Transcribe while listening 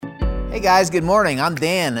Hey guys, good morning. I'm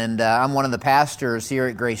Dan, and I'm one of the pastors here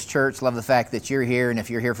at Grace Church. Love the fact that you're here, and if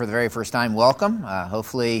you're here for the very first time, welcome.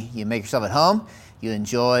 Hopefully you make yourself at home. You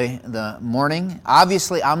enjoy the morning.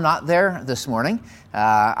 Obviously, I'm not there this morning.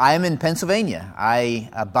 I am in Pennsylvania. I,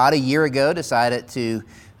 about a year ago, decided to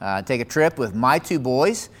take a trip with my two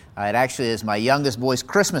boys. It actually is my youngest boy's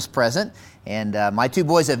Christmas present. And my two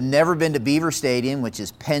boys have never been to Beaver Stadium, which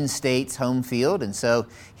is Penn State's home field. And so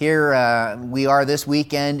here we are this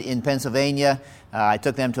weekend in Pennsylvania. I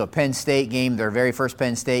took them to a Penn State game, their very first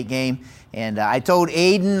Penn State game. And I told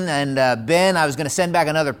Aiden and Ben I was going to send back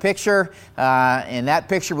another picture. And that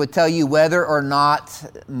picture would tell you whether or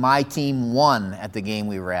not my team won at the game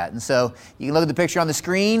we were at. And so you can look at the picture on the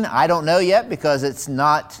screen. I don't know yet because it's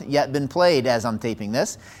not yet been played as I'm taping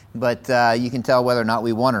this. But you can tell whether or not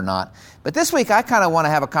we won or not. But this week, I kind of want to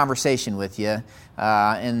have a conversation with you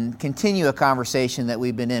and continue a conversation that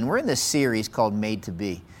we've been in. We're in this series called Made to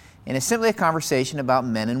Be. And it's simply a conversation about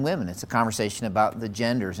men and women. It's a conversation about the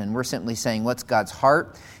genders. And we're simply saying what's God's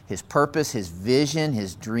heart, His purpose, His vision,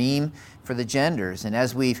 His dream for the genders. And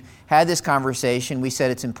as we've had this conversation, we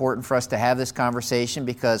said it's important for us to have this conversation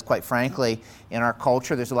because, quite frankly, in our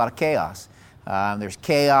culture, there's a lot of chaos. There's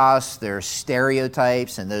chaos, there's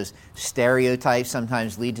stereotypes, and those stereotypes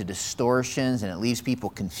sometimes lead to distortions, and it leaves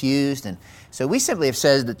people confused. And so we simply have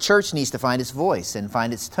said the church needs to find its voice and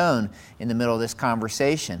find its tone in the middle of this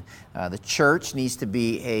conversation. The church needs to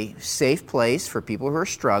be a safe place for people who are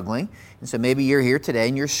struggling. And so maybe you're here today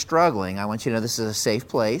and you're struggling. I want you to know this is a safe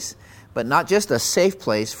place, but not just a safe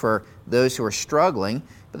place for those who are struggling,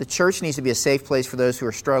 but the church needs to be a safe place for those who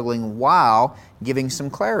are struggling while giving some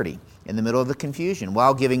clarity in the middle of the confusion,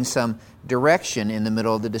 while giving some direction in the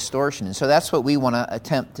middle of the distortion. And so that's what we want to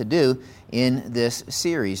attempt to do in this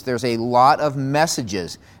series. There's a lot of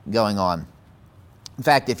messages going on. In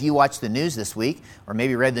fact, if you watch the news this week, or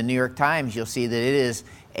maybe read the New York Times, you'll see that it is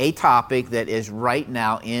a topic that is right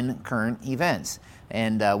now in current events.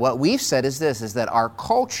 And what we've said is this, is that our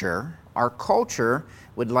culture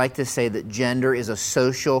would like to say that gender is a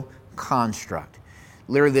social construct.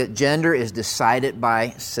 Literally, that gender is decided by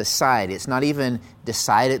society. It's not even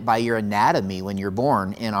decided by your anatomy when you're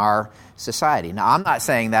born in our society. Now, I'm not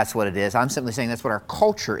saying that's what it is. I'm simply saying that's what our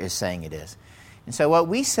culture is saying it is. And so what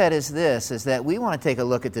we said is this, is that we want to take a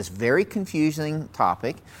look at this very confusing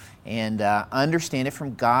topic and understand it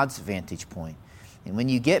from God's vantage point. And when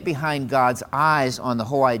you get behind God's eyes on the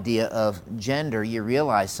whole idea of gender, you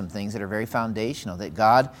realize some things that are very foundational, that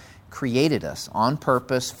God created us on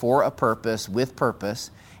purpose, for a purpose, with purpose,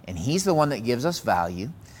 and He's the one that gives us value.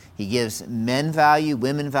 He gives men value,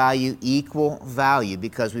 women value, equal value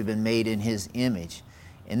because we've been made in His image.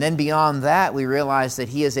 And then beyond that, we realize that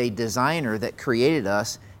He is a designer that created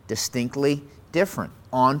us distinctly different,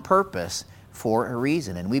 on purpose, for a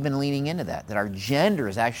reason. And we've been leaning into that our gender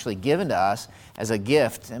is actually given to us as a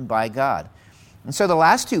gift and by God. And so the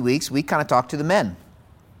last 2 weeks, we kind of talked to the men.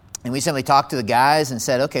 And we simply talked to the guys and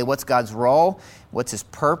said, okay, what's God's role? What's His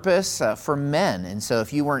purpose for men? And so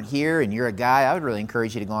if you weren't here and you're a guy, I would really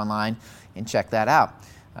encourage you to go online and check that out.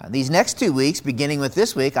 These next 2 weeks, beginning with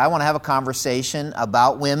this week, I want to have a conversation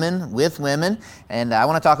about women, with women, and I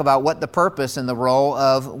want to talk about what the purpose and the role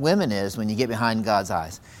of women is when you get behind God's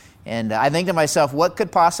eyes. And I think to myself, what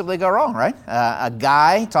could possibly go wrong, right? A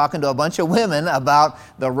guy talking to a bunch of women about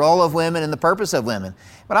the role of women and the purpose of women.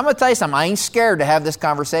 But I'm going to tell you something. I ain't scared to have this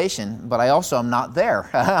conversation, but I also am not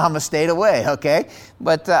there. I'm a state away, okay?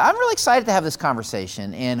 But I'm really excited to have this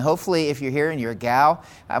conversation. And hopefully, if you're here and you're a gal,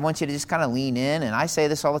 I want you to just kind of lean in. And I say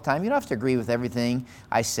this all the time. You don't have to agree with everything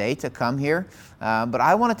I say to come here. But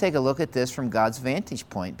I want to take a look at this from God's vantage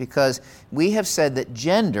point because we have said that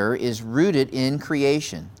gender is rooted in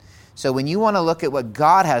creation. So when you want to look at what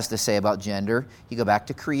God has to say about gender, you go back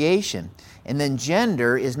to creation. And then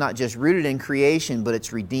gender is not just rooted in creation, but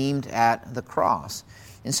it's redeemed at the cross.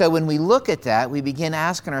 And so when we look at that, we begin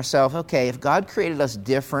asking ourselves, okay, if God created us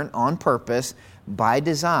different on purpose, by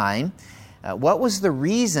design, what was the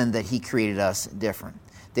reason that He created us different?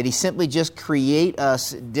 Did He simply just create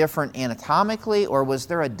us different anatomically, or was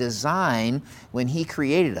there a design when He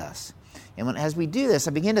created us? And as we do this,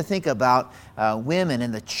 I begin to think about women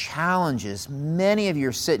and the challenges. Many of you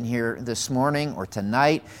are sitting here this morning or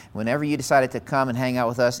tonight, whenever you decided to come and hang out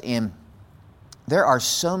with us, and there are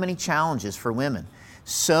so many challenges for women.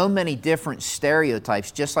 So many different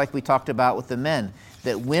stereotypes, just like we talked about with the men,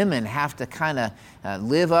 that women have to kind of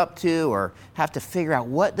live up to or have to figure out,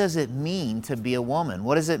 what does it mean to be a woman?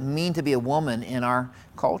 What does it mean to be a woman in our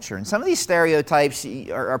culture? And some of these stereotypes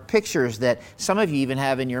are pictures that some of you even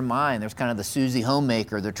have in your mind. There's kind of the Susie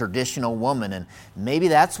homemaker, the traditional woman, and maybe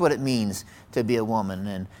that's what it means to be a woman.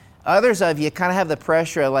 And Others of you kind of have the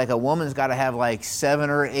pressure of like a woman's got to have like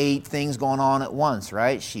 7 or 8 things going on at once,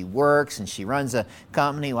 right? She works and she runs a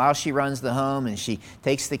company while she runs the home, and she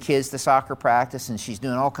takes the kids to soccer practice, and she's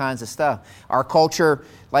doing all kinds of stuff. Our culture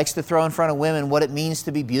likes to throw in front of women what it means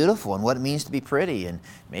to be beautiful and what it means to be pretty. And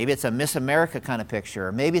maybe it's a Miss America kind of picture,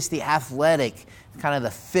 or maybe it's the athletic, kind of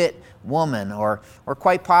the fit woman, or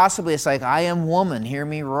quite possibly it's like, I am woman, hear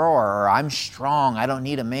me roar, or I'm strong, I don't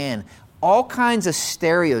need a man. All kinds of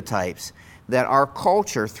stereotypes that our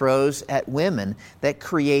culture throws at women that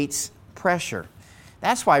creates pressure.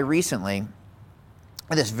 That's why recently, I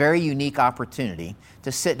had this very unique opportunity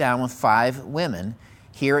to sit down with 5 women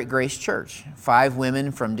here at Grace Church. 5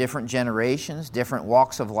 women from different generations, different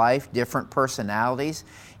walks of life, different personalities.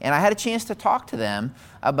 And I had a chance to talk to them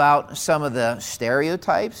about some of the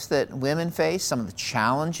stereotypes that women face, some of the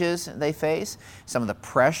challenges they face, some of the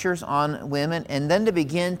pressures on women, and then to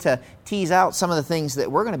begin to tease out some of the things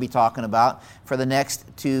that we're going to be talking about for the next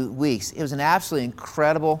 2 weeks. It was an absolutely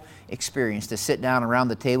incredible experience to sit down around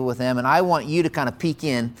the table with them, and I want you to kind of peek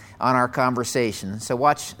in on our conversation. So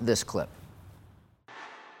watch this clip.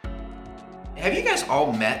 Have you guys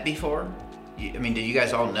all met before? I mean, did you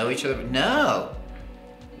guys all know each other? No.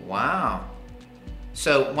 Wow.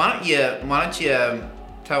 So why don't you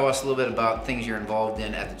tell us a little bit about things you're involved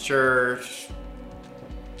in at the church,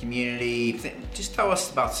 community? Just tell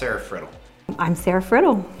us about Sarah Friddle. I'm Sarah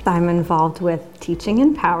Friddle. I'm involved with teaching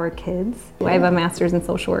Empower Kids. I have a master's in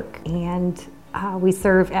social work, and we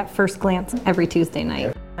serve at First Glance every Tuesday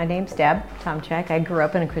night. My name's Deb Tomczyk. I grew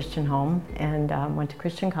up in a Christian home and went to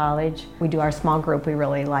Christian college. We do our small group. We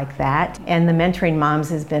really like that. And the Mentoring Moms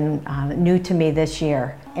has been new to me this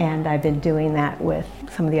year. And I've been doing that with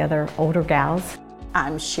some of the other older gals.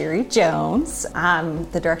 I'm Sherry Jones. I'm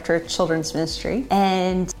the Director of Children's Ministry.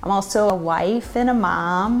 And I'm also a wife and a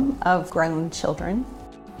mom of grown children.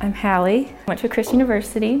 I'm Hallie. I went to a Christian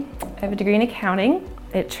university. I have a degree in accounting.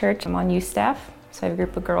 At church, I'm on youth staff. So I have a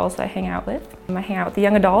group of girls that I hang out with. I hang out with the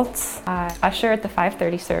young adults. I usher at the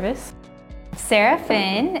 5:30 service. Sarah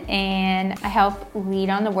Finn, and I help lead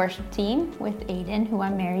on the worship team with Aiden, who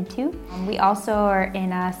I'm married to. We also are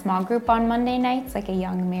in a small group on Monday nights, like a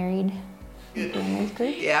young married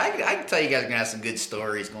group. Yeah, I can tell you guys are going to have some good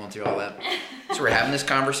stories going through all that. So we're having this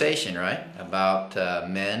conversation, right, about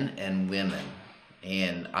men and women.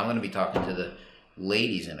 And I'm going to be talking to the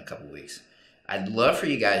ladies in a couple weeks. I'd love for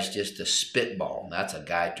you guys just to spitball. That's a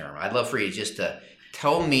guy term. I'd love for you just to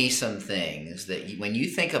tell me some things that when you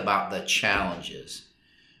think about the challenges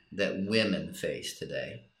that women face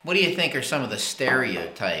today, what do you think are some of the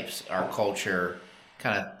stereotypes our culture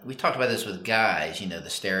we talked about this with guys, the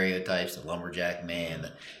stereotypes, the lumberjack man.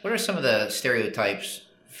 What are some of the stereotypes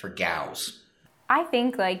for gals? I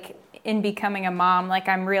think in becoming a mom,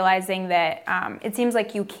 I'm realizing that it seems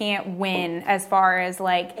like you can't win as far as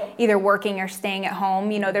either working or staying at home.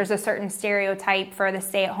 There's a certain stereotype for the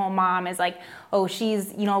stay-at-home mom is oh,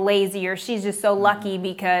 she's, lazy, or she's just so lucky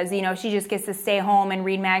because, she just gets to stay home and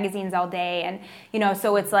read magazines all day. And,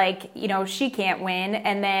 so it's she can't win.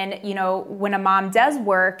 And then, when a mom does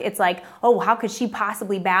work, it's oh, how could she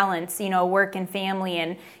possibly balance, work and family?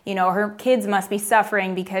 And, her kids must be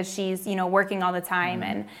suffering because she's, working all the time.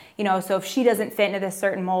 And, so if she doesn't fit into this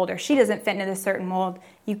certain mold, or she doesn't fit into this certain mold,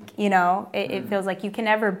 it feels like you can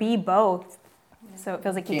never be both. So it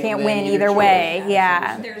feels like you can't win either way.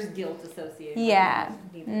 Yeah. There's guilt associated. Yeah.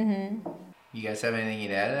 Mm-hmm. You guys have anything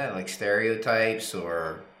you'd add to that, like stereotypes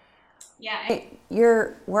or? Yeah.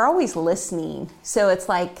 We're always listening. So it's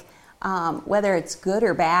whether it's good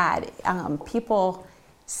or bad, people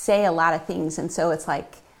say a lot of things. And so it's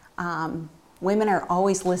women are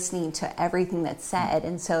always listening to everything that's said.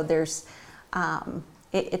 And so there's,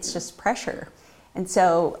 it's just pressure. And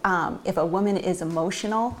so if a woman is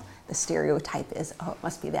emotional, the stereotype is, oh, it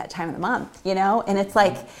must be that time of the month, And it's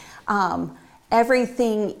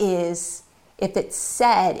everything is, if it's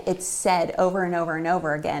said over and over and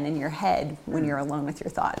over again in your head when you're alone with your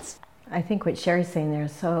thoughts. I think what Sherry's saying there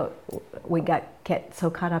is we get so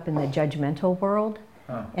caught up in the judgmental world.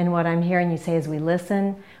 And what I'm hearing you say is we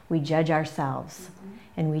listen, we judge ourselves.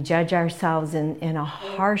 And we judge ourselves in a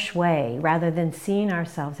harsh way rather than seeing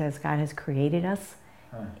ourselves as God has created us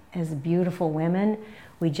as beautiful women.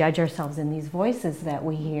 We judge ourselves in these voices that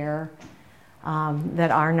we hear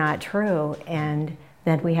that are not true. And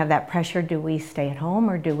then we have that pressure. Do we stay at home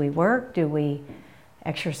or do we work? Do we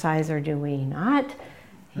exercise or do we not?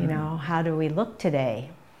 How do we look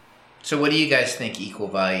today? So what do you guys think equal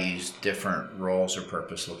values, different roles or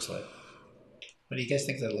purpose looks like? What do you guys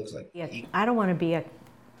think that looks like? Yeah, I don't want to be a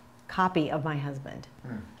copy of my husband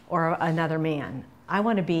or another man. I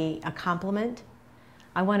want to be a complement.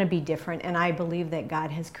 I want to be different, and I believe that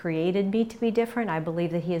God has created me to be different. I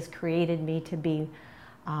believe that He has created me to be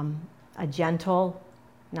a gentle,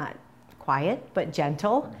 not quiet, but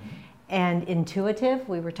gentle and intuitive.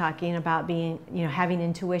 We were talking about being, having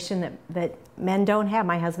intuition that men don't have.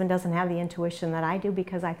 My husband doesn't have the intuition that I do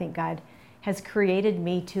because I think God has created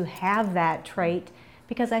me to have that trait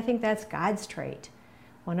because I think that's God's trait.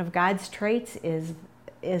 One of God's traits is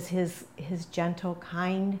his gentle,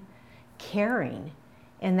 kind, caring.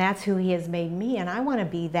 And that's who He has made me. And I want to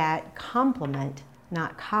be that complement,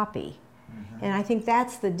 not copy. And I think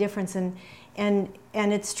that's the difference. And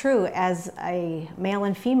it's true, as a male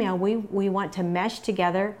and female, we want to mesh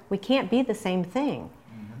together. We can't be the same thing.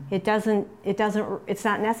 It's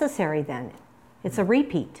not necessary then. It's a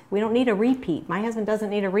repeat. We don't need a repeat. My husband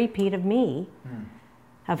doesn't need a repeat of me,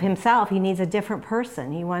 of himself. He needs a different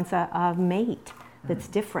person. He wants a mate that's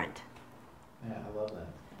different. Yeah, I love that.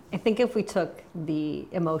 I think if we took the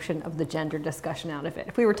emotion of the gender discussion out of it,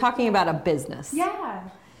 if we were talking about a business,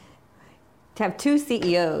 to have two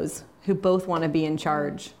CEOs who both want to be in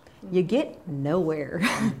charge, you get nowhere.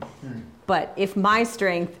 But if my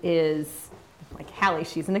strength is, like Hallie,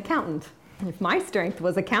 she's an accountant. If my strength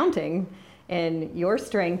was accounting and your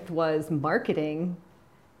strength was marketing,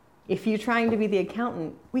 if you're trying to be the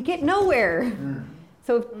accountant, we get nowhere.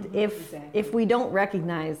 So if we don't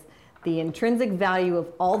recognize the intrinsic value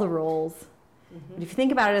of all the roles, if you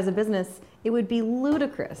think about it as a business, it would be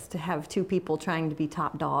ludicrous to have two people trying to be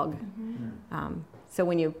top dog. So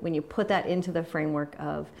when you put that into the framework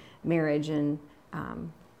of marriage and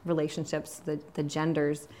relationships, the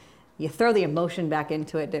genders, you throw the emotion back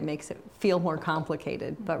into it, it makes it feel more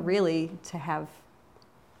complicated. But really, to have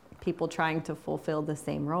people trying to fulfill the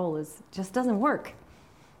same role just doesn't work.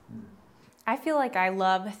 I feel like I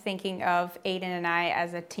love thinking of Aiden and I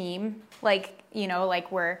as a team. Like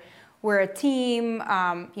we're a team,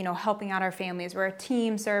 helping out our families. We're a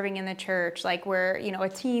team serving in the church. Like we're, a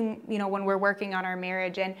team, when we're working on our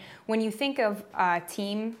marriage. And when you think of a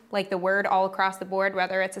team, like the word all across the board,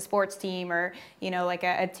 whether it's a sports team or, like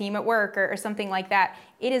a team at work or something like that,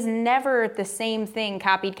 it is never the same thing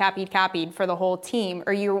copied for the whole team,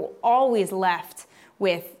 or you're always left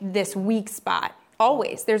with this weak spot.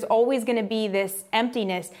 Always. There's always going to be this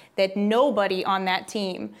emptiness that nobody on that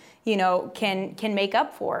team, can make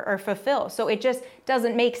up for or fulfill. So it just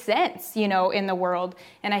doesn't make sense, in the world.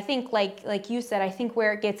 And I think, like you said, I think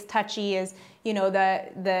where it gets touchy is,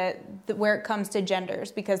 the where it comes to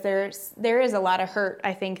genders, because there is a lot of hurt,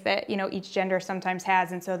 I think, that, each gender sometimes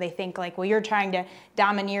has. And so they think like, well, you're trying to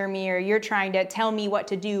domineer me, or you're trying to tell me what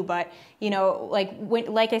to do. But,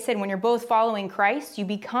 like I said, when you're both following Christ, you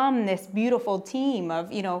become this beautiful team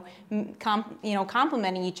of,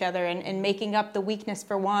 complementing each other and making up the weakness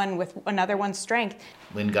for one with another one's strength.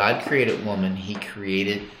 When God created woman, He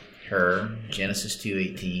created her, Genesis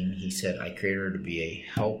 2:18, He said, I created her to be a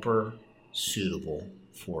helper suitable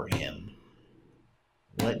for Him.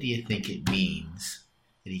 What do you think it means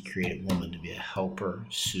that He created woman to be a helper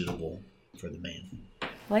suitable for the man?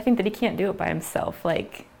 Well, I think that He can't do it by Himself.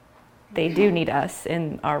 Like, they do need us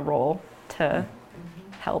in our role to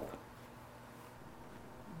help.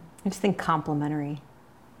 I just think complementary.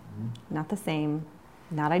 Not the same,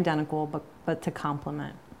 not identical, but to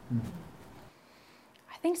complement.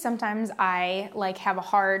 I think sometimes I have a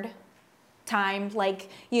hard time, like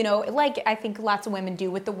I think lots of women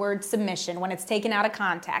do with the word submission when it's taken out of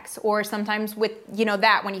context, or sometimes with,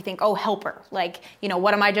 that when you think, oh, helper,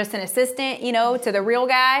 what am I, just an assistant, to the real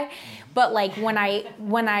guy? But when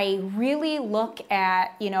I really look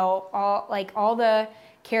at, all the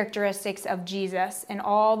characteristics of Jesus and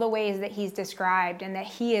all the ways that He's described, and that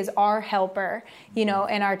He is our helper, in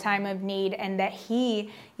our time of need, and that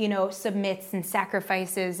He, submits and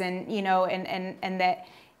sacrifices and, and that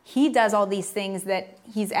He does all these things that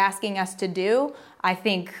He's asking us to do, I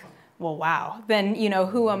think, well, wow, then,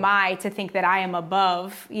 who am I to think that I am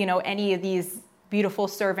above, any of these beautiful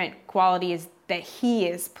servant qualities that He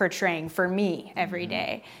is portraying for me every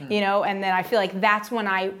day, and then I feel like that's when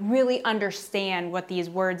I really understand what these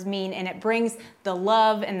words mean, and it brings the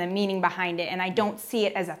love and the meaning behind it, and I don't see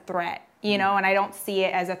it as a threat, and I don't see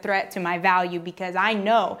it as a threat to my value, because I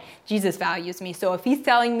know Jesus values me. So if He's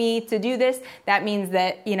telling me to do this, that means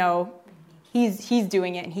that, He's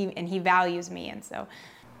doing it, and He values me, and so.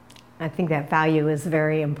 I think that value is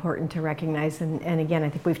very important to recognize, and again, I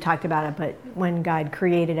think we've talked about it, but when God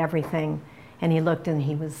created everything, and He looked and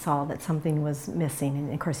He saw that something was missing,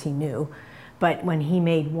 and of course He knew. But when He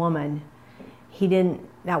made woman,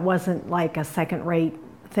 that wasn't like a second-rate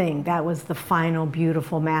thing. That was the final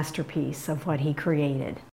beautiful masterpiece of what He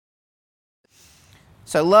created.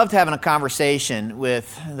 So I loved having a conversation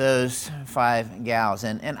with those 5 gals.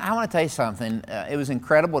 And I want to tell you something. It was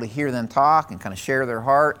incredible to hear them talk and kind of share their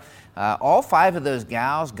heart. All 5 of those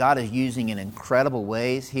gals, God is using in incredible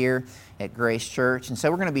ways here at Grace Church. And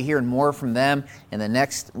so we're going to be hearing more from them in the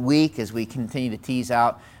next week as we continue to tease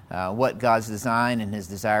out what God's design and His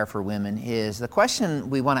desire for women is. The question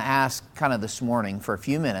we want to ask kind of this morning for a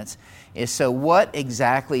few minutes is, so what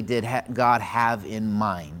exactly did God have in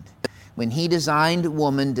mind? When He designed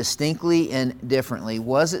woman distinctly and differently,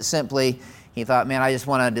 was it simply He thought, man, I just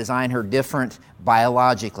want to design her different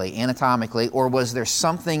biologically, anatomically, or was there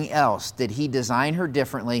something else? Did He design her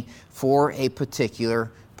differently for a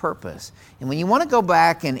particular purpose? And when you want to go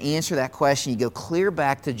back and answer that question, you go clear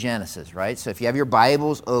back to Genesis, right? So if you have your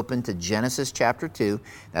Bibles open to Genesis chapter 2,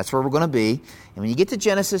 that's where we're going to be. And when you get to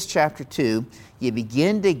Genesis chapter 2, you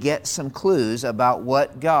begin to get some clues about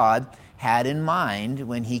what God had in mind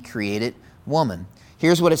when He created woman.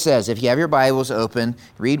 Here's what it says. If you have your Bibles open,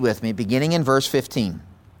 read with me, beginning in verse 15.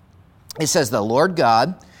 It says, the Lord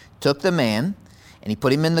God took the man and He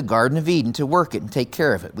put him in the Garden of Eden to work it and take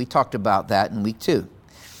care of it. We talked about that in week 2.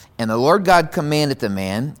 And the Lord God commanded the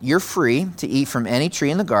man, you're free to eat from any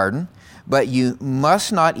tree in the garden, but you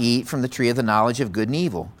must not eat from the tree of the knowledge of good and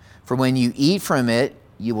evil. For when you eat from it,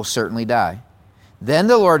 you will certainly die. Then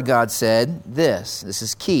the Lord God said this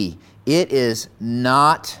is key. It is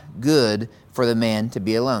not good for the man to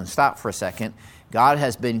be alone. Stop for a second. God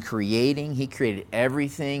has been creating. He created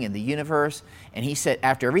everything in the universe. And He said,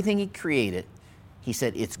 after everything He created, He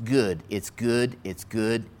said, it's good, it's good, it's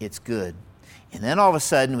good, it's good. And then all of a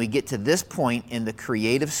sudden we get to this point in the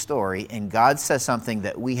creative story, and God says something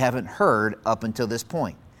that we haven't heard up until this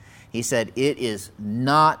point. He said, it is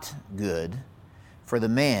not good for the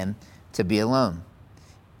man to be alone.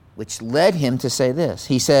 Which led Him to say this.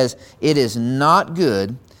 He says, it is not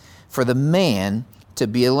good for the man to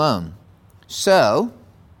be alone. So,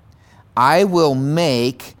 I will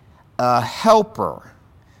make a helper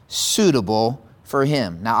suitable for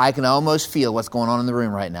him. Now, I can almost feel what's going on in the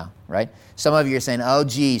room right now, right? Some of you are saying, oh,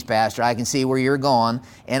 geez, Pastor, I can see where you're going,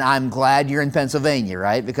 and I'm glad you're in Pennsylvania,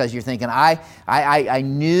 right? Because you're thinking, I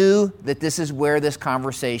knew that this is where this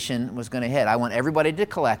conversation was going to head. I want everybody to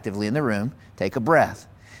collectively in the room take a breath.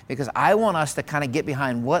 Because I want us to kind of get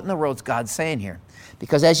behind what in the world's God saying here.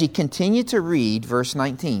 Because as you continue to read verse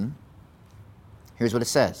 19, here's what it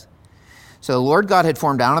says. So the Lord God had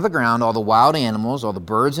formed out of the ground all the wild animals, all the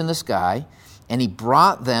birds in the sky, and He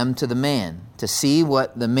brought them to the man to see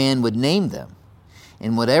what the man would name them.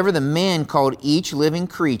 And whatever the man called each living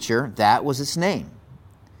creature, that was its name.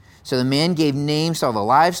 So the man gave names to all the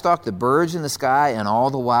livestock, the birds in the sky, and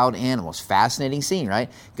all the wild animals. Fascinating scene,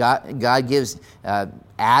 right? God gives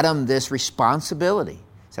Adam this responsibility. He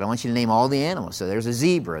said, I want you to name all the animals. So there's a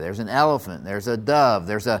zebra, there's an elephant, there's a dove,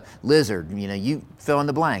 there's a lizard. You fill in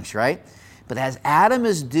the blanks, right? But as Adam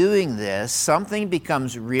is doing this, something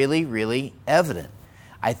becomes really, really evident.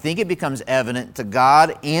 I think it becomes evident to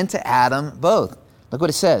God and to Adam both. Look what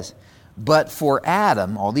it says. But for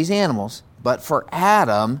Adam, all these animals, but for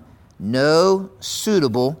Adam, no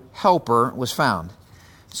suitable helper was found.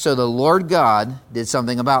 So the Lord God did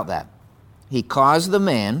something about that. He caused the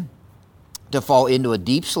man to fall into a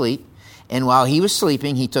deep sleep, and while he was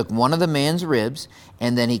sleeping, He took one of the man's ribs,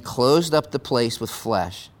 and then He closed up the place with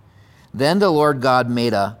flesh. Then the Lord God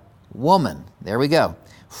made a woman, there we go,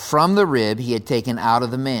 from the rib He had taken out of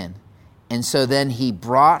the man. And so then He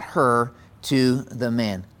brought her to the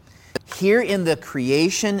man. Here in the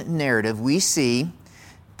creation narrative, we see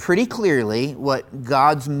pretty clearly what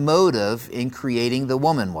God's motive in creating the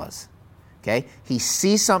woman was. Okay? He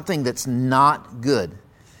sees something that's not good.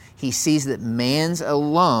 He sees that man's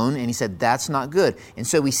alone, and He said, that's not good. And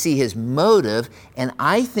so we see His motive, and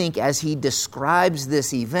I think as He describes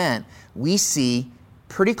this event, we see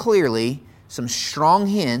pretty clearly some strong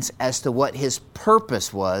hints as to what His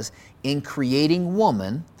purpose was in creating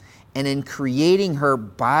woman and in creating her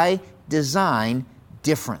by design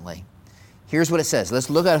differently. Here's what it says. Let's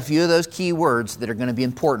look at a few of those key words that are going to be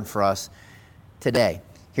important for us today.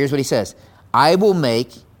 Here's what He says. I will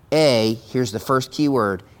make here's the first key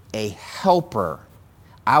word, a helper.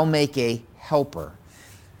 I'll make a helper.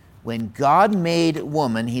 When God made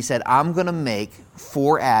woman, He said, I'm going to make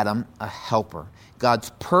for Adam a helper. God's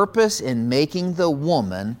purpose in making the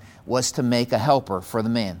woman was to make a helper for the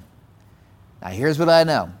man. Now, here's what I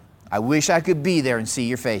know. I wish I could be there and see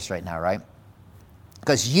your face right now, right?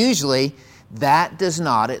 Because usually that does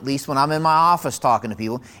not, at least when I'm in my office talking to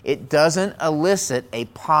people, it doesn't elicit a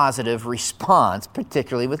positive response,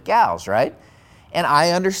 particularly with gals, right? And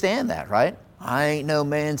I understand that, right? I ain't no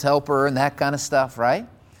man's helper and that kind of stuff, right?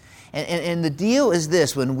 And the deal is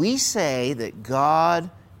this: when we say that God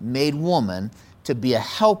made woman to be a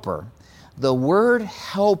helper, the word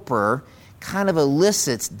helper kind of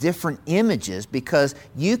elicits different images, because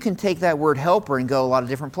you can take that word helper and go a lot of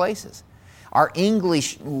different places. Our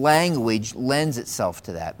English language lends itself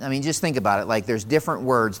to that. I mean, just think about it. Like, there's different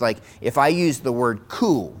words. Like, if I use the word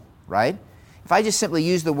cool, right? If I just simply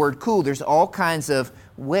use the word cool, there's all kinds of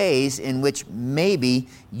ways in which maybe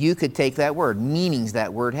you could take that word, meanings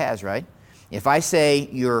that word has, right? If I say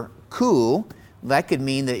you're cool, that could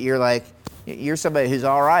mean that you're somebody who's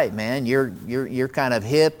all right, man. You're kind of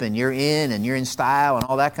hip, and you're in style and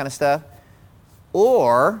all that kind of stuff.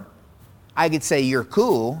 Or I could say you're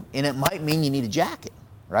cool, and it might mean you need a jacket,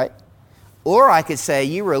 right? Or I could say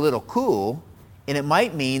you were a little cool, and it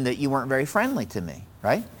might mean that you weren't very friendly to me,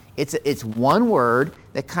 right? It's one word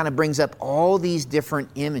that kind of brings up all these different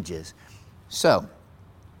images. So,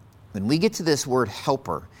 when we get to this word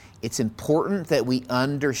helper, it's important that we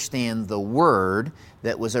understand the word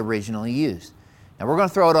that was originally used. Now, we're going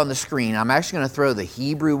to throw it on the screen. I'm actually going to throw the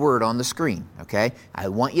Hebrew word on the screen, okay? I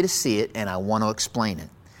want you to see it, and I want to explain it.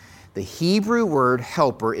 The Hebrew word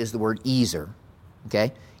helper is the word ezer,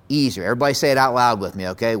 okay? Ezer. Everybody say it out loud with me,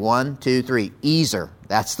 okay? 1, 2, 3. Ezer.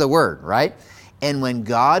 That's the word, right? And when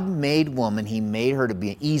God made woman, He made her to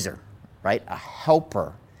be an ezer, right? A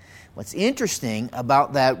helper. What's interesting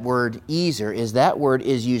about that word ezer is that word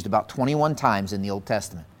is used about 21 times in the Old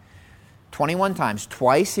Testament. 21 times,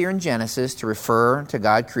 twice here in Genesis to refer to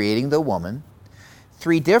God creating the woman.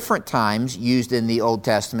 3 different times used in the Old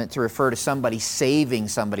Testament to refer to somebody saving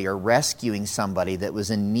somebody or rescuing somebody that was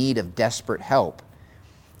in need of desperate help.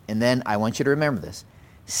 And then I want you to remember this: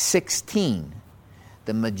 16.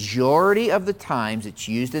 The majority of the times it's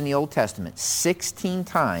used in the Old Testament, 16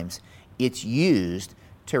 times, it's used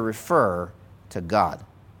to refer to God.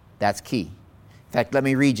 That's key. In fact, let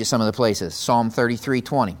me read you some of the places. Psalm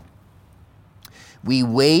 33:20. We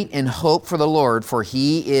wait and hope for the Lord, for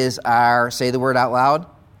He is our, say the word out loud,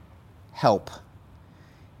 help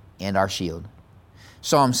and our shield.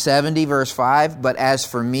 Psalm 70, verse 5, but as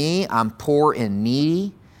for me, I'm poor and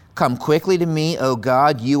needy. Come quickly to me, O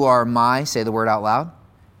God, you are my, say the word out loud,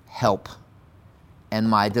 help and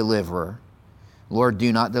my deliverer. Lord,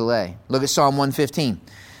 do not delay. Look at Psalm 115.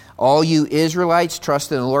 All you Israelites,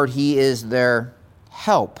 trust in the Lord. He is their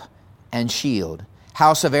help and shield.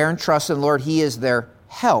 House of Aaron, trust in the Lord. He is their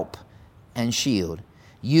help and shield.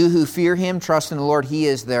 You who fear Him, trust in the Lord. He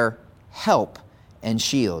is their help and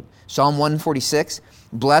shield. Psalm 146.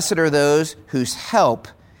 Blessed are those whose help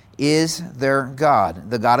is their God,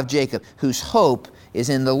 the God of Jacob, whose hope is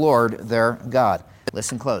in the Lord their God.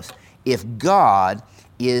 Listen close. If God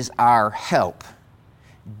is our help,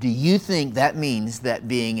 do you think that means that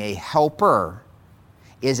being a helper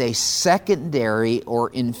is a secondary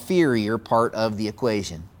or inferior part of the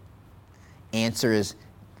equation? Answer is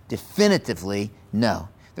definitively no.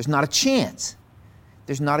 There's not a chance.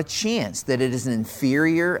 There's not a chance that it is an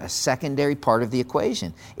inferior, a secondary part of the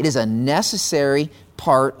equation. It is a necessary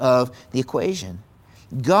part of the equation.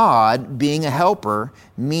 God being a helper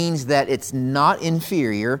means that it's not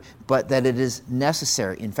inferior, but that it is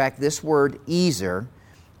necessary. In fact, this word ezer,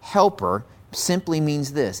 helper, simply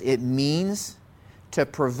means this. It means to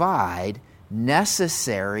provide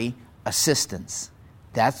necessary assistance.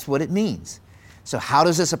 That's what it means. So how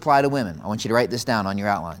does this apply to women? I want you to write this down on your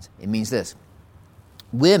outlines. It means this.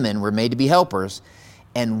 Women were made to be helpers,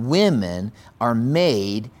 and women are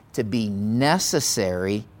made to be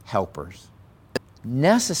necessary helpers.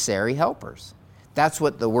 Necessary helpers. That's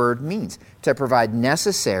what the word means, to provide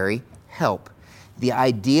necessary help. The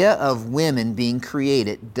idea of women being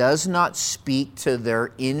created does not speak to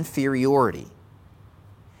their inferiority.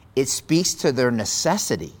 It speaks to their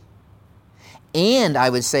necessity. And I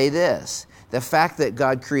would say this, the fact that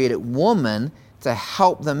God created woman to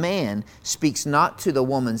help the man speaks not to the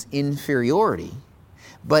woman's inferiority,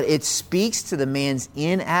 but it speaks to the man's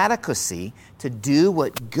inadequacy to do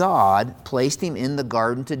what God placed him in the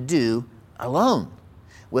garden to do alone,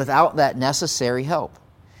 without that necessary help.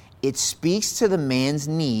 It speaks to the man's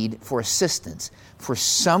need for assistance, for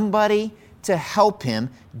somebody to help him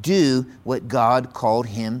do what God called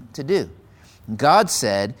him to do. God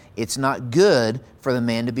said it's not good for the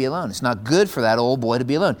man to be alone. It's not good for that old boy to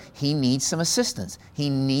be alone. He needs some assistance.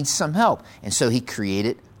 He needs some help. And so He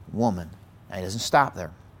created woman. Now, He doesn't stop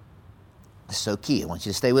there. It's so key. I want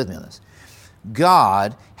you to stay with me on this.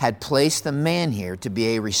 God had placed the man here to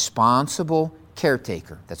be a responsible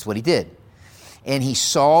caretaker. That's what He did. And He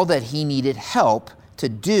saw that he needed help to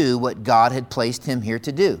do what God had placed him here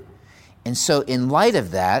to do. And so in light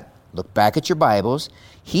of that, look back at your Bibles,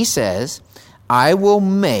 He says, I will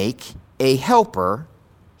make a helper,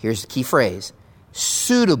 here's the key phrase,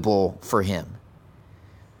 suitable for him.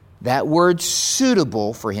 That word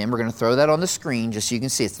suitable for him, we're going to throw that on the screen just so you can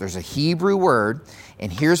see it. There's a Hebrew word,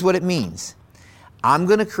 and here's what it means. I'm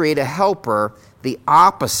going to create a helper the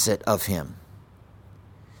opposite of him.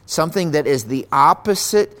 Something that is the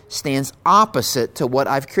opposite, stands opposite to what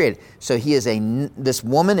I've created. So this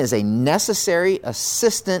woman is a necessary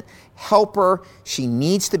assistant, helper. She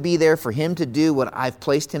needs to be there for him to do what I've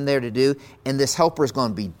placed him there to do. And this helper is going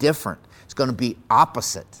to be different. It's going to be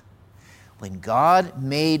opposite. When God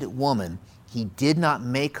made woman, he did not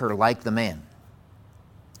make her like the man.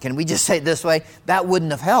 Can we just say it this way? That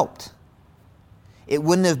wouldn't have helped. It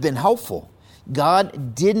wouldn't have been helpful.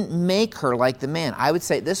 God didn't make her like the man. I would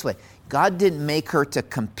say it this way. God didn't make her to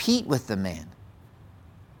compete with the man.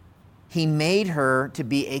 He made her to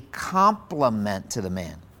be a complement to the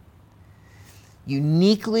man.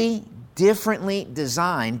 Uniquely, differently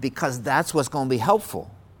designed because that's what's going to be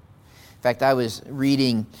helpful. In fact, I was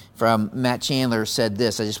reading from Matt Chandler said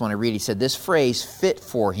this. I just want to read. He said, this phrase, fit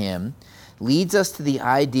for him, leads us to the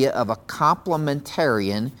idea of a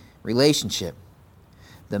complementarian relationship.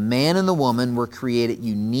 The man and the woman were created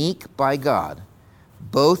unique by God,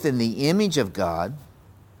 both in the image of God,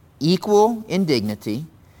 equal in dignity,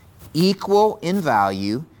 equal in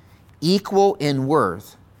value, equal in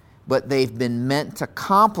worth, but they've been meant to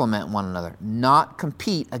complement one another, not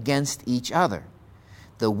compete against each other.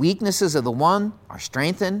 The weaknesses of the one are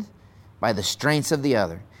strengthened by the strengths of the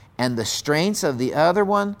other, and the strengths of the other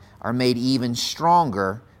one are made even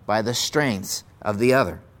stronger by the strengths of the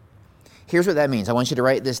other. Here's what that means. I want you to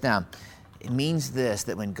write this down. It means this,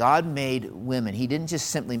 that when God made women, he didn't just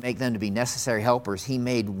simply make them to be necessary helpers. He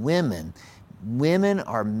made women. Women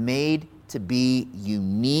are made to be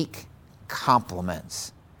unique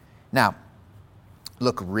complements. Now,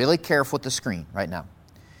 look really careful at the screen right now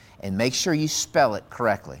and make sure you spell it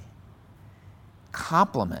correctly.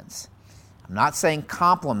 Complements. I'm not saying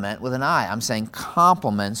complement with an I. I'm saying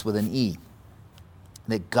complements with an E.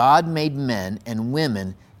 That God made men and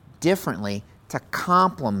women differently to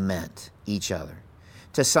complement each other.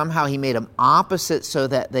 To somehow he made them opposite so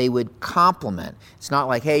that they would complement. It's not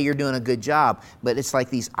like, hey, you're doing a good job, but it's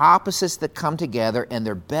like these opposites that come together and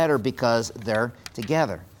they're better because they're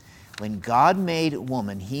together. When God made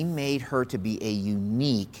woman, he made her to be a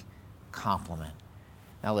unique complement.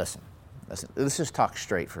 Now listen, let's just talk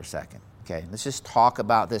straight for a second, okay? Let's just talk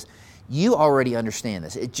about this. You already understand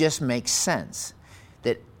this. It just makes sense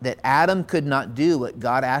that Adam could not do what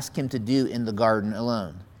God asked him to do in the garden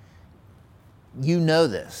alone. You know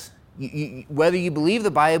this. Whether you believe the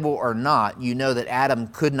Bible or not, you know that Adam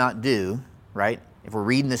could not do, right? If we're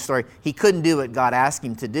reading this story, he couldn't do what God asked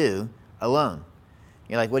him to do alone.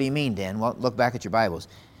 You're like, what do you mean, Dan? Well, look back at your Bibles.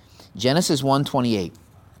 Genesis 1:28.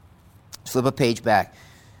 Flip a page back.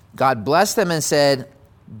 God blessed them and said,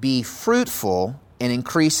 be fruitful and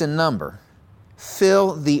increase in number.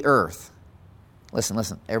 Fill the earth.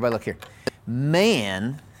 Listen, everybody look here.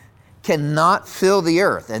 Man cannot fill the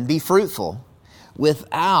earth and be fruitful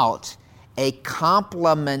without a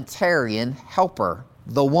complementarian helper,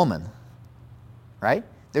 the woman, right?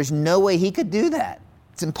 There's no way he could do that.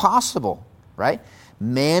 It's impossible, right?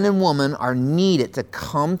 Man and woman are needed to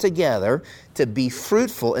come together to be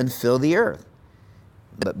fruitful and fill the earth.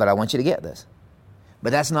 But I want you to get this.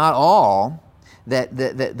 But that's not all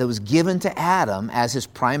that was given to Adam as his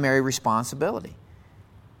primary responsibility.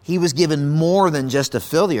 He was given more than just to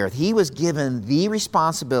fill the earth. He was given the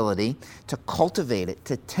responsibility to cultivate it,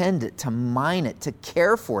 to tend it, to mine it, to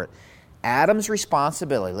care for it. Adam's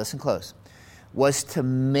responsibility, listen close, was to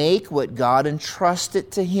make what God entrusted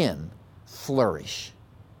to him flourish.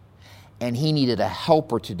 And he needed a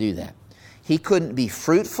helper to do that. He couldn't be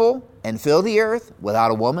fruitful and fill the earth without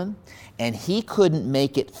a woman, and he couldn't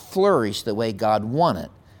make it flourish the way God wanted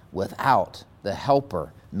without the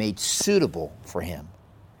helper made suitable for him.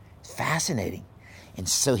 Fascinating. And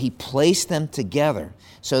so he placed them together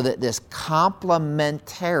so that this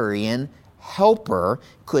complementarian helper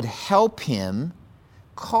could help him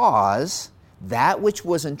cause that which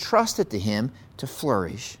was entrusted to him to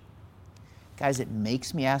flourish. Guys, it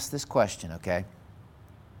makes me ask this question, okay? It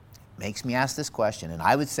makes me ask this question, and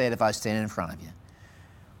I would say it if I was standing in front of you.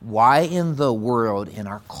 Why in the world, in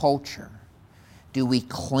our culture, do we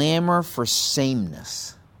clamor for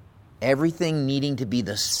sameness? Everything needing to be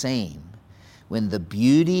the same, when the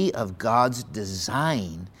beauty of God's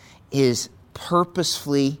design is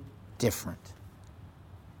purposefully different.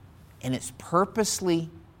 And it's purposely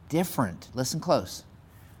different, listen close,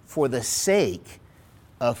 for the sake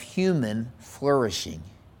of human flourishing.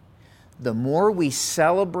 The more we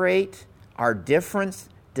celebrate our different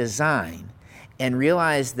design and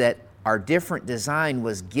realize that our different design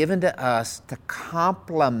was given to us to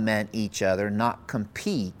complement each other, not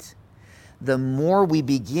compete, the more we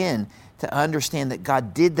begin to understand that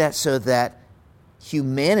God did that so that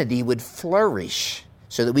humanity would flourish,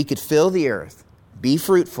 so that we could fill the earth, be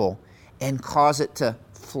fruitful, and cause it to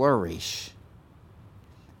flourish.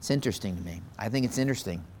 It's interesting to me. I think it's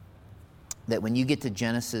interesting that when you get to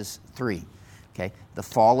Genesis 3, okay, the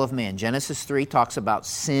fall of man. Genesis 3 talks about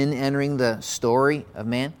sin entering the story of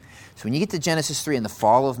man. So when you get to Genesis 3 and the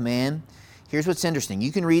fall of man, here's what's interesting.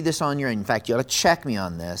 You can read this on your own. In fact, you ought to check me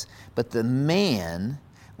on this. But the man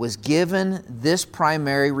was given this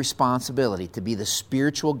primary responsibility to be the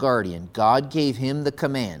spiritual guardian. God gave him the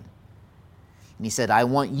command. And he said, I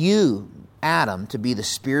want you, Adam, to be the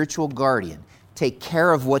spiritual guardian. Take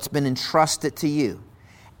care of what's been entrusted to you.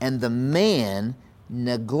 And the man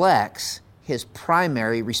neglects his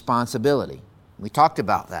primary responsibility. We talked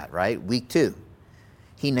about that, right? Week 2.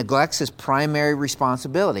 He neglects his primary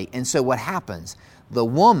responsibility. And so what happens? The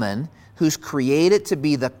woman, who's created to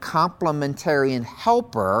be the complementarian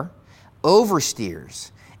helper,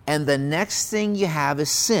 oversteers. And the next thing you have is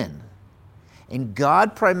sin. And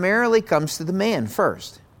God primarily comes to the man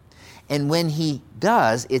first. And when he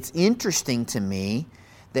does, it's interesting to me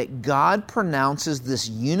that God pronounces this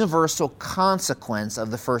universal consequence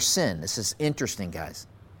of the first sin. This is interesting, guys.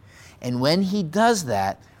 And when he does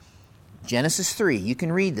that, Genesis 3, you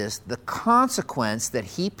can read this, the consequence that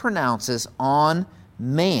he pronounces on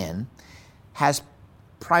man has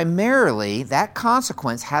primarily, that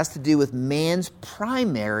consequence has to do with man's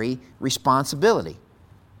primary responsibility.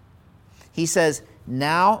 He says,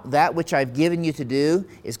 now that which I've given you to do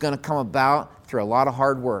is going to come about through a lot of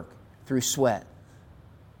hard work, through sweat.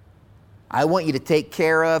 I want you to take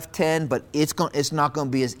care of 10, but it's not going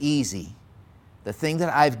to be as easy. The thing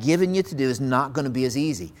that I've given you to do is not going to be as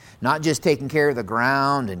easy. Not just taking care of the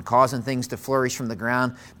ground and causing things to flourish from the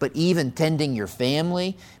ground, but even tending your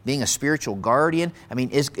family, being a spiritual guardian. I mean,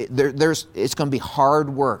 it's going to be hard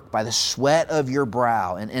work by the sweat of your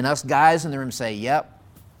brow. And us guys in the room say, yep,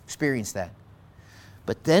 experience that.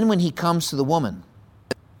 But then when he comes to the woman,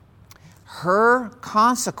 her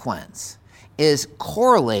consequence is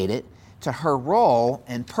correlated to her role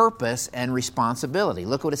and purpose and responsibility.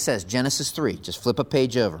 Look what it says, Genesis 3. Just flip a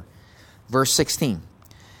page over. Verse 16.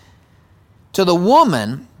 To the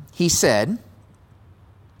woman, he said,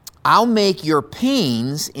 I'll make your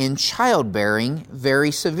pains in childbearing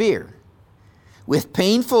very severe. With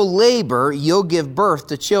painful labor, you'll give birth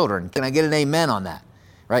to children. Can I get an amen on that?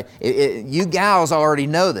 Right? You gals already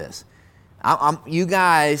know this. You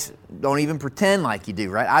guys don't even pretend like you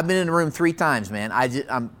do, right? I've been in the room 3 times, man.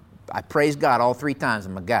 I praise God all 3 times.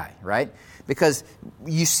 I'm a guy, right? Because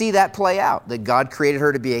you see that play out, that God created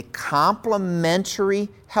her to be a complementary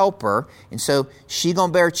helper, and so she's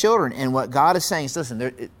going to bear children. And what God is saying is,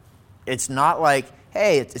 listen, it's not like,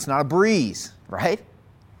 hey, it's not a breeze, right?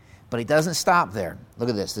 But he doesn't stop there. Look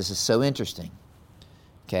at this. This is so interesting.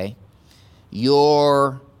 Okay?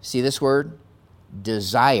 See this word?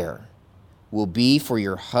 Desire will be for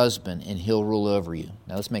your husband, and he'll rule over you.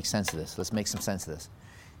 Now let's make sense of this. Let's make some sense of this.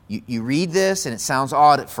 You read this, and it sounds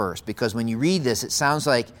odd at first, because when you read this, it sounds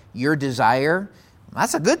like your desire,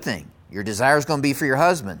 that's a good thing. Your desire is going to be for your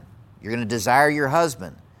husband. You're going to desire your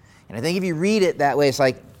husband. And I think if you read it that way,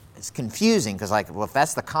 it's confusing, because well, if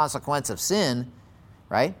that's the consequence of sin,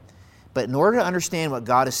 right? But in order to understand what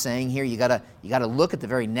God is saying here, you got to look at the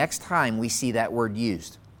very next time we see that word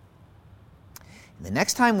used. And the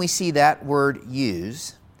next time we see that word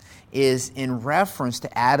used is in reference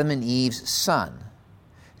to Adam and Eve's son,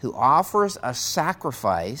 who offers a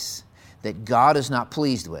sacrifice that God is not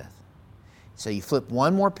pleased with. So you flip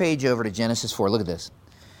one more page over to Genesis 4. Look at this.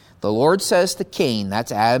 The Lord says to Cain,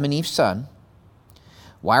 that's Adam and Eve's son,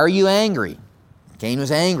 why are you angry? Cain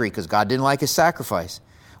was angry because God didn't like his sacrifice.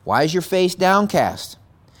 Why is your face downcast?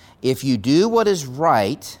 If you do what is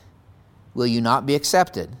right, will you not be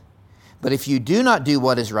accepted? But if you do not do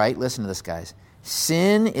what is right, listen to this, guys.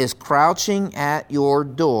 Sin is crouching at your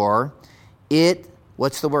door.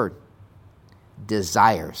 What's the word?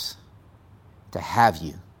 Desires to have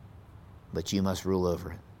you, but you must rule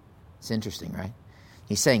over it. It's interesting, right?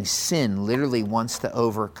 He's saying sin literally wants to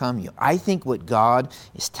overcome you. I think what God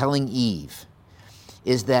is telling Eve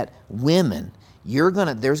is that women,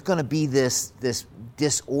 there's going to be this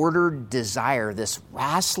disordered desire, this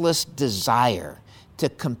restless desire to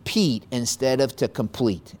compete instead of to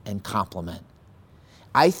complete and complement.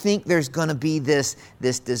 I think there's going to be this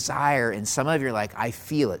desire, and some of you are like, I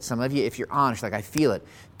feel it. Some of you, if you're honest, I feel it,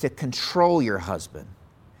 to control your husband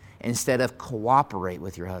instead of cooperate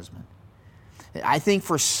with your husband. I think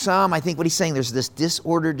for some, what he's saying, there's this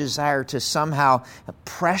disordered desire to somehow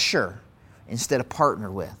pressure instead of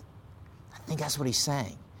partner with. I think that's what he's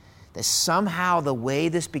saying. That somehow the way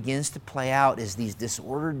this begins to play out is these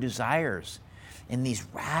disordered desires and these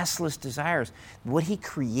restless desires. What he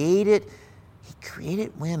created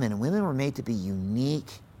women, and women were made to be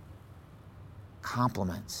unique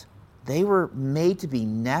complements. They were made to be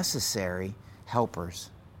necessary helpers.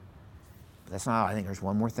 But that's not all. I think there's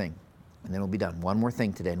one more thing, and then we'll be done. One more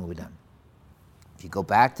thing today, and we'll be done. If you go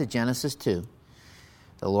back to Genesis 2,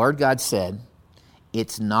 the Lord God said,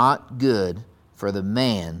 it's not good for the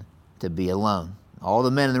man to be alone. All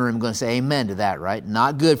the men in the room are going to say amen to that, right?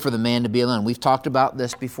 Not good for the man to be alone. We've talked about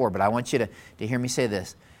this before, but I want you to hear me say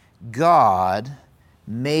this. God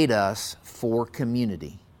made us for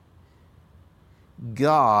community.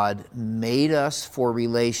 God made us for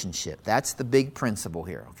relationship. That's the big principle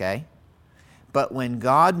here, okay? But when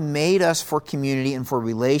God made us for community and for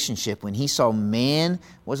relationship, when he saw man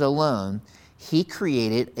was alone, he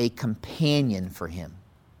created a companion for him.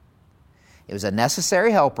 It was a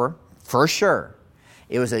necessary helper, for sure.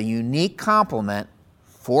 It was a unique complement,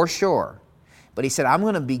 for sure. But he said, I'm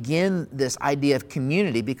going to begin this idea of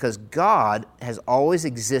community because God has always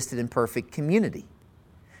existed in perfect community.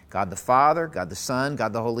 God the Father, God the Son,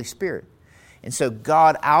 God the Holy Spirit. And so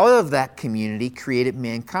God, out of that community, created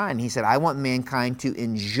mankind. He said, I want mankind to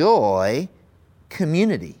enjoy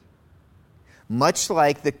community, much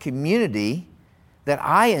like the community that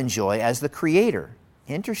I enjoy as the Creator.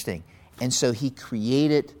 Interesting. And so he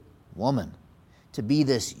created woman to be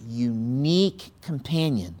this unique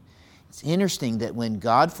companion. It's interesting that when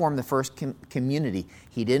God formed the first community,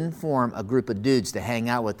 he didn't form a group of dudes to hang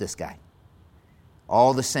out with this guy.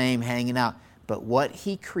 All the same, hanging out. But what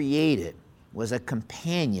he created was a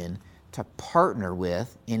companion to partner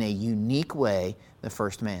with in a unique way the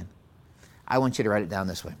first man. I want you to write it down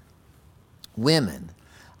this way. Women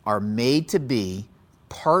are made to be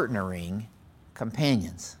partnering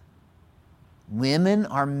companions. Women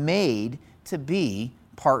are made to be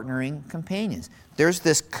partnering companions. There's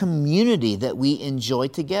this community that we enjoy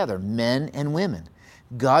together, men and women.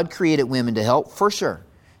 God created women to help, for sure,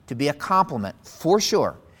 to be a complement, for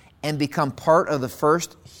sure, and become part of the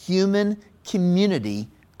first human community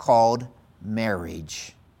called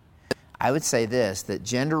marriage. I would say this, that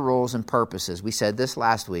gender roles and purposes, we said this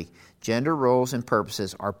last week, gender roles and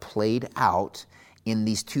purposes are played out in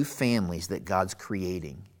these two families that God's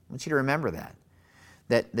creating. I want you to remember that.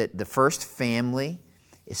 That the first family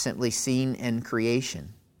is simply seen in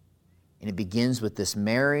creation. And it begins with this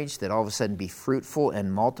marriage that all of a sudden be fruitful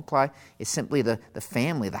and multiply. It's simply the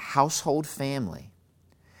family, the household family.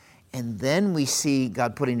 And then we see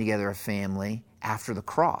God putting together a family after the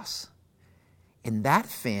cross. And that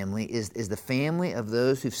family is the family of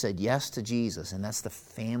those who've said yes to Jesus, and that's the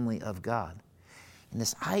family of God. And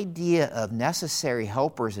this idea of necessary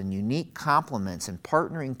helpers and unique complements and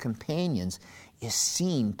partnering companions is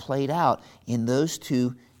seen, played out in those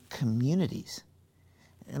two communities.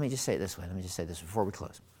 Let me just say it this way. Let me just say this before we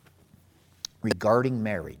close. Regarding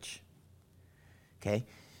marriage, okay?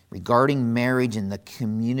 Regarding marriage and the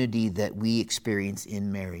community that we experience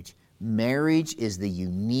in marriage. Marriage is the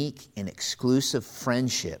unique and exclusive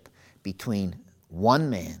friendship between one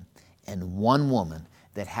man and one woman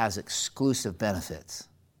that has exclusive benefits.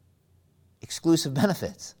 Exclusive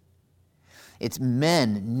benefits. It's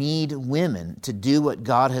men need women to do what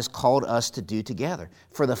God has called us to do together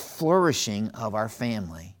for the flourishing of our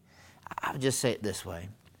family. I would just say it this way.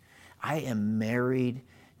 I am married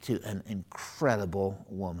to an incredible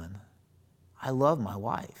woman. I love my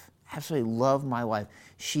wife. Absolutely love my wife.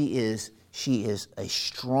 She is a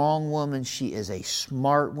strong woman. She is a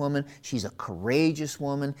smart woman. She's a courageous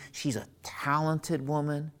woman. She's a talented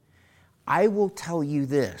woman. I will tell you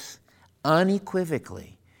this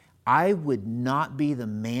unequivocally. I would not be the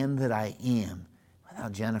man that I am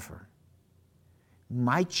without Jennifer.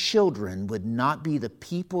 My children would not be the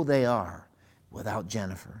people they are without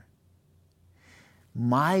Jennifer.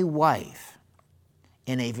 My wife,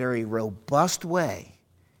 in a very robust way,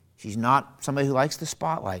 she's not somebody who likes the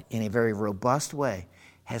spotlight, in a very robust way,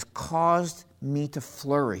 has caused me to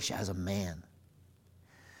flourish as a man.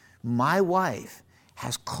 My wife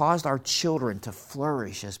has caused our children to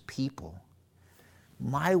flourish as people.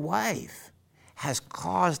 My wife has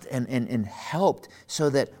caused and helped so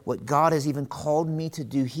that what God has even called me to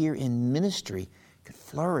do here in ministry could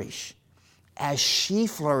flourish as she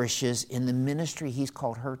flourishes in the ministry He's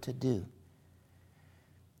called her to do.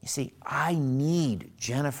 You see, I need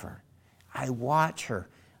Jennifer. I watch her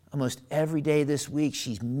almost every day this week.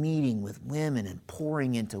 She's meeting with women and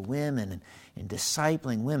pouring into women and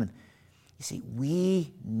discipling women. You see,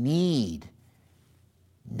 we need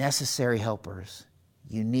necessary helpers,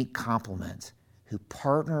 unique complements who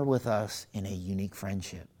partner with us in a unique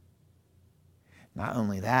friendship. Not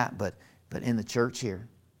only that, but in the church here,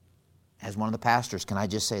 as one of the pastors, can I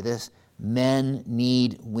just say this? Men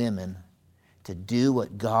need women to do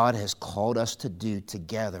what God has called us to do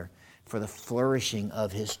together for the flourishing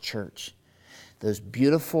of His church. Those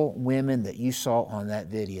beautiful women that you saw on that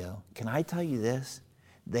video, can I tell you this?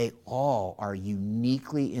 They all are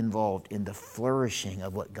uniquely involved in the flourishing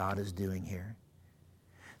of what God is doing here.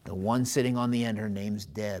 The one sitting on the end, her name's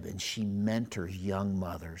Deb, and she mentors young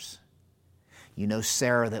mothers. You know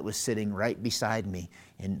Sarah that was sitting right beside me.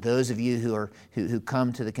 And those of you who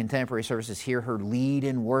come to the contemporary services hear her lead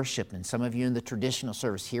in worship. And some of you in the traditional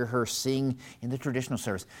service hear her sing in the traditional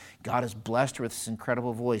service. God has blessed her with this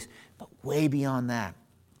incredible voice. But way beyond that,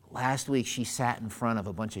 last week she sat in front of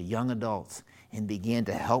a bunch of young adults and began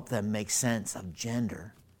to help them make sense of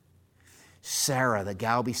gender. Sarah, the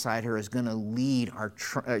gal beside her, is going to lead our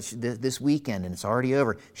this weekend, and it's already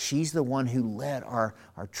over. She's the one who led our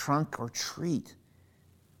trunk or treat,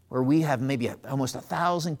 where we have maybe almost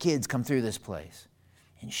 1,000 kids come through this place.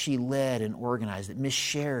 And she led and organized it. Miss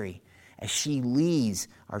Sherry, as she leads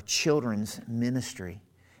our children's ministry,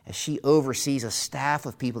 as she oversees a staff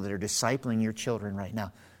of people that are discipling your children right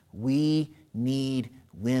now. We need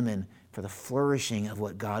women for the flourishing of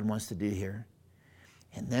what God wants to do here.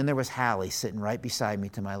 And then there was Hallie sitting right beside me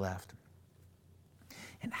to my left.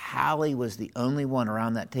 And Hallie was the only one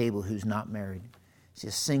around that table who's not married. She's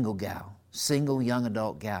a single gal, single young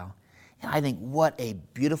adult gal. And I think what a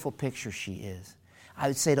beautiful picture she is. I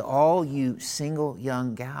would say to all you single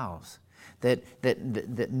young gals that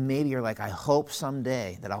maybe you're like, I hope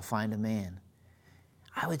someday that I'll find a man.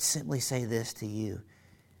 I would simply say this to you.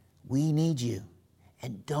 We need you.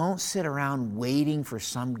 And don't sit around waiting for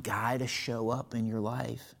some guy to show up in your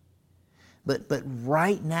life. But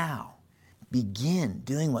right now, begin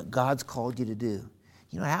doing what God's called you to do.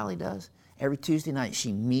 You know what Hallie does? Every Tuesday night,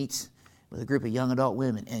 she meets with a group of young adult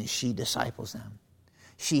women and she disciples them.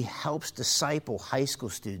 She helps disciple high school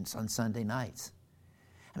students on Sunday nights.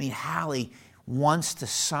 I mean, Hallie wants to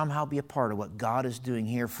somehow be a part of what God is doing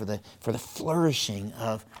here for the flourishing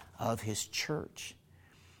of His church.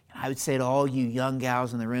 I would say to all you young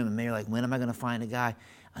gals in the room, and maybe like, when am I going to find a guy?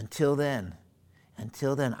 Until then,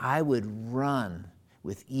 I would run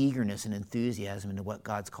with eagerness and enthusiasm into what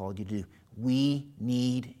God's called you to do. We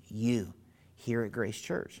need you here at Grace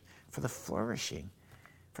Church for the flourishing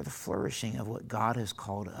of what God has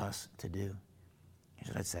called us to do. Here's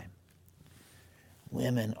what I'd say.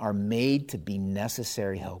 Women are made to be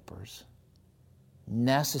necessary helpers.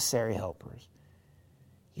 Necessary helpers.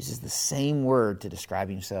 He uses the same word to describe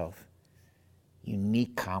himself.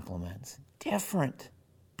 Unique complements. Different.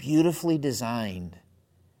 Beautifully designed.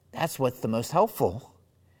 That's what's the most helpful.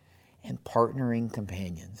 And partnering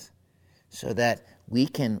companions. So that we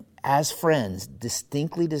can, as friends,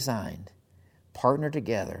 distinctly designed, partner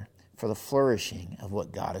together for the flourishing of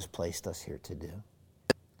what God has placed us here to do.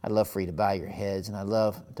 I'd love for you to bow your heads, and I'd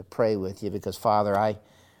love to pray with you because, Father, I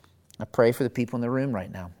pray for the people in the room right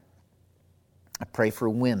now. I pray for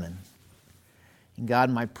women. And God,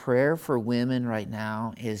 my prayer for women right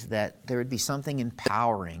now is that there would be something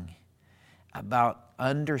empowering about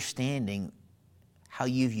understanding how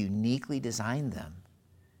you've uniquely designed them,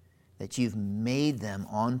 that you've made them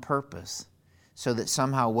on purpose, so that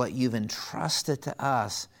somehow what you've entrusted to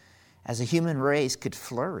us as a human race could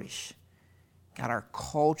flourish. God, our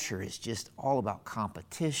culture is just all about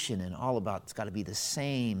competition and all about it's got to be the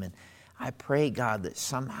same. And I pray, God, that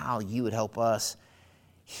somehow you would help us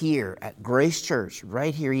here at Grace Church,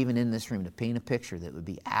 right here, even in this room, to paint a picture that would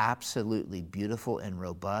be absolutely beautiful and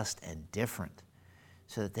robust and different,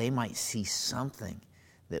 so that they might see something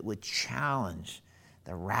that would challenge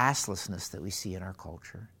the restlessness that we see in our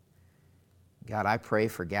culture. God, I pray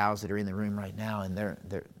for gals that are in the room right now, and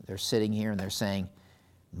they're sitting here and they're saying,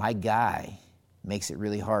 my guy makes it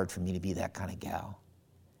really hard for me to be that kind of gal.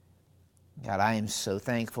 God, I am so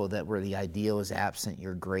thankful that where the ideal is absent,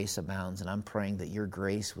 your grace abounds. And I'm praying that your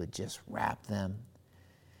grace would just wrap them,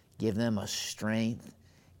 give them a strength,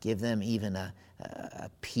 give them even a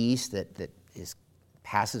peace that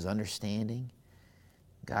passes understanding.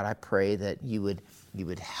 God, I pray that you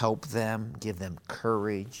would help them, give them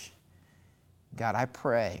courage. God, I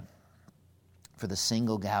pray for the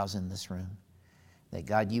single gals in this room, that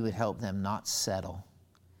God, you would help them not settle.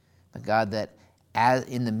 But God, that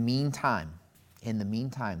in the meantime,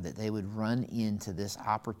 that they would run into this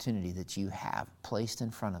opportunity that you have placed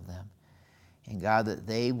in front of them. And God, that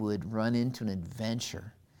they would run into an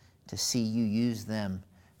adventure to see you use them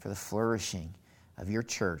for the flourishing of your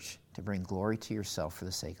church to bring glory to yourself for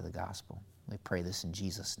the sake of the gospel. We pray this in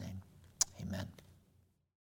Jesus' name. Amen.